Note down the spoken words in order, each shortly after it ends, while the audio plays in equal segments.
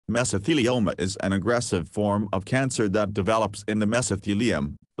Mesothelioma is an aggressive form of cancer that develops in the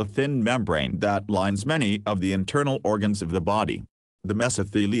mesothelium, the thin membrane that lines many of the internal organs of the body. The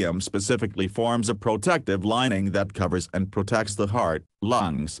mesothelium specifically forms a protective lining that covers and protects the heart,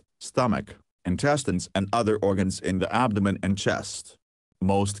 lungs, stomach, intestines and other organs in the abdomen and chest.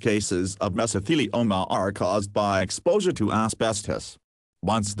 Most cases of mesothelioma are caused by exposure to asbestos.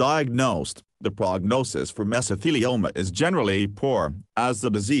 Once diagnosed, the prognosis for mesothelioma is generally poor, as the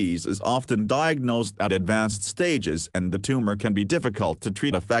disease is often diagnosed at advanced stages and the tumor can be difficult to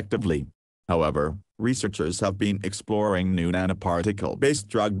treat effectively. However, researchers have been exploring new nanoparticle-based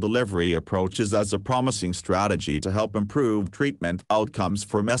drug delivery approaches as a promising strategy to help improve treatment outcomes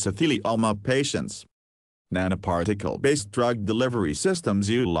for mesothelioma patients. Nanoparticle-based drug delivery systems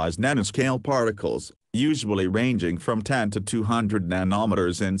utilize nanoscale particles, usually ranging from 10 to 200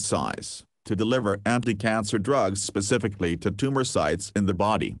 nanometers in size, to deliver anti-cancer drugs specifically to tumor sites in the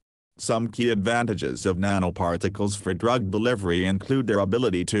body. Some key advantages of nanoparticles for drug delivery include their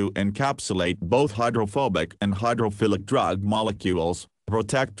ability to encapsulate both hydrophobic and hydrophilic drug molecules,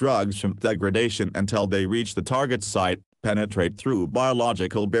 protect drugs from degradation until they reach the target site, penetrate through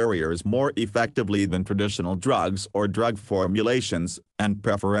biological barriers more effectively than traditional drugs or drug formulations, and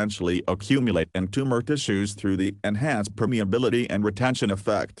preferentially accumulate in tumor tissues through the enhanced permeability and retention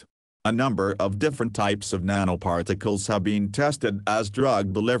effect. A number of different types of nanoparticles have been tested as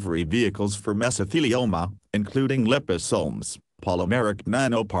drug delivery vehicles for mesothelioma, including liposomes, polymeric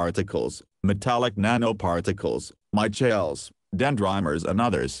nanoparticles, metallic nanoparticles, micelles, dendrimers and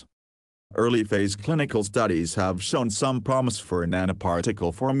others. Early-phase clinical studies have shown some promise for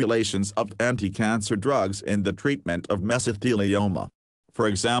nanoparticle formulations of anti-cancer drugs in the treatment of mesothelioma. For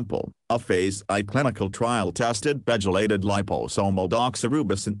example, a phase I clinical trial tested pegylated liposomal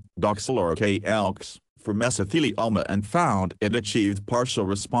doxorubicin, Doxil or KLX, for mesothelioma and found it achieved partial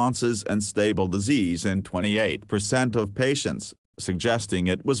responses and stable disease in 28% of patients, suggesting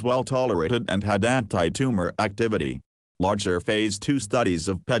it was well tolerated and had anti-tumor activity. Larger phase II studies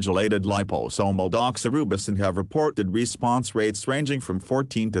of pegylated liposomal doxorubicin have reported response rates ranging from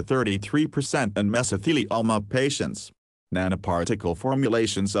 14 to 33% in mesothelioma patients. Nanoparticle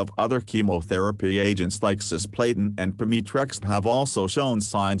formulations of other chemotherapy agents like cisplatin and pemetrexed have also shown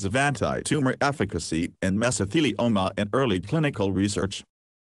signs of anti-tumor efficacy in mesothelioma in early clinical research.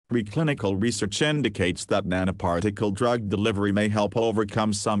 Preclinical research indicates that nanoparticle drug delivery may help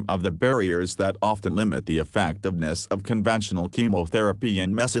overcome some of the barriers that often limit the effectiveness of conventional chemotherapy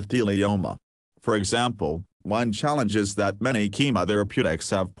in mesothelioma. For example, one challenge is that many chemotherapeutics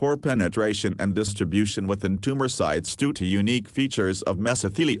have poor penetration and distribution within tumor sites due to unique features of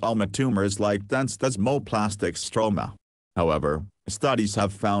mesothelioma tumors like dense desmoplastic stroma. However, studies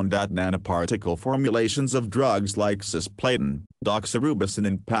have found that nanoparticle formulations of drugs like cisplatin, doxorubicin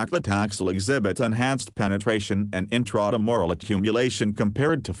and paclitaxel exhibit enhanced penetration and intratumoral accumulation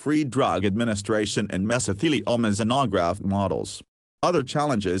compared to free drug administration in mesothelioma xenograft models. Other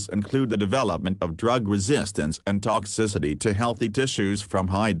challenges include the development of drug resistance and toxicity to healthy tissues from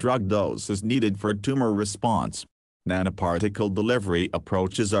high drug doses needed for tumor response. Nanoparticle delivery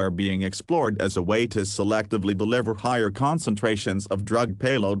approaches are being explored as a way to selectively deliver higher concentrations of drug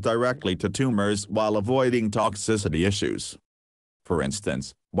payload directly to tumors while avoiding toxicity issues. For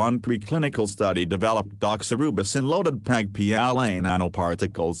instance, one preclinical study developed doxorubicin-loaded PEG-PLA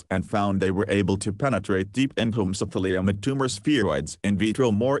nanoparticles and found they were able to penetrate deep into mesothelioma tumor spheroids in vitro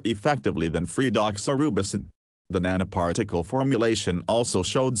more effectively than free doxorubicin. The nanoparticle formulation also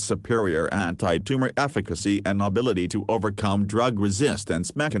showed superior anti-tumor efficacy and ability to overcome drug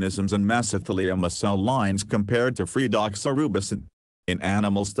resistance mechanisms in mesothelioma cell lines compared to free doxorubicin. In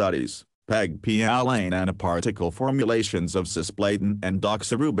animal studies, PEG-PLA nanoparticle formulations of cisplatin and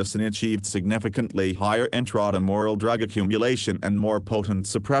doxorubicin achieved significantly higher intratumoral drug accumulation and more potent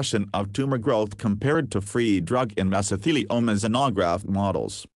suppression of tumor growth compared to free drug in mesothelioma xenograft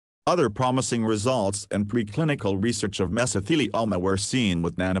models. Other promising results in preclinical research of mesothelioma were seen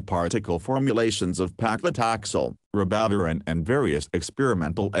with nanoparticle formulations of paclitaxel, ribavirin and various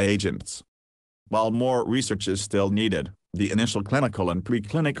experimental agents. While more research is still needed, the initial clinical and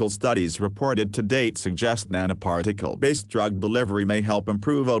preclinical studies reported to date suggest nanoparticle-based drug delivery may help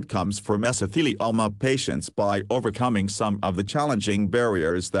improve outcomes for mesothelioma patients by overcoming some of the challenging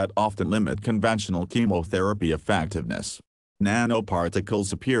barriers that often limit conventional chemotherapy effectiveness.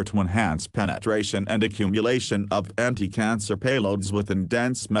 Nanoparticles appear to enhance penetration and accumulation of anti-cancer payloads within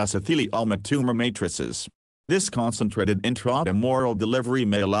dense mesothelioma tumor matrices. This concentrated intratumoral delivery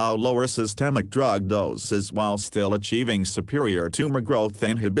may allow lower systemic drug doses while still achieving superior tumor growth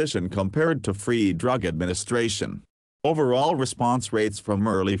inhibition compared to free drug administration. Overall response rates from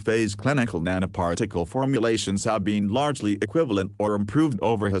early-phase clinical nanoparticle formulations have been largely equivalent or improved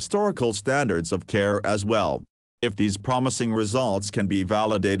over historical standards of care as well. If these promising results can be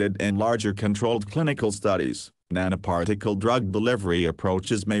validated in larger controlled clinical studies, nanoparticle drug delivery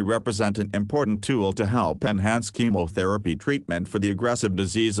approaches may represent an important tool to help enhance chemotherapy treatment for the aggressive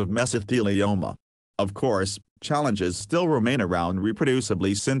disease of mesothelioma. Of course, challenges still remain around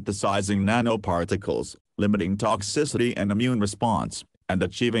reproducibly synthesizing nanoparticles, limiting toxicity and immune response, and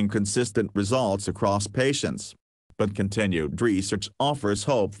achieving consistent results across patients. But continued research offers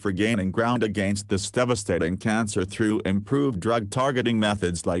hope for gaining ground against this devastating cancer through improved drug-targeting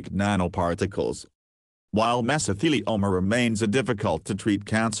methods like nanoparticles. While mesothelioma remains a difficult-to-treat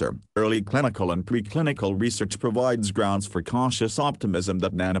cancer, early clinical and preclinical research provides grounds for cautious optimism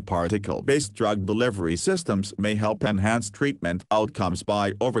that nanoparticle-based drug delivery systems may help enhance treatment outcomes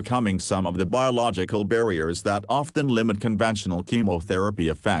by overcoming some of the biological barriers that often limit conventional chemotherapy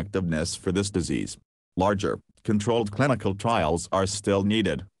effectiveness for this disease. Larger, controlled clinical trials are still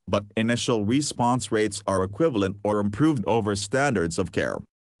needed, but initial response rates are equivalent or improved over standards of care.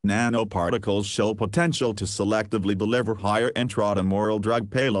 Nanoparticles show potential to selectively deliver higher intratumoral drug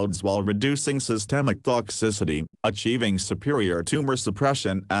payloads while reducing systemic toxicity, achieving superior tumor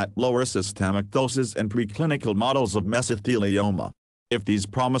suppression at lower systemic doses in preclinical models of mesothelioma. If these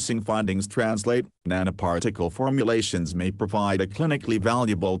promising findings translate, nanoparticle formulations may provide a clinically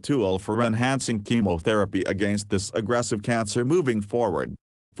valuable tool for enhancing chemotherapy against this aggressive cancer moving forward.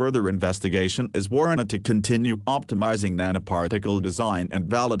 Further investigation is warranted to continue optimizing nanoparticle design and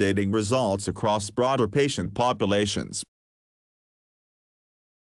validating results across broader patient populations.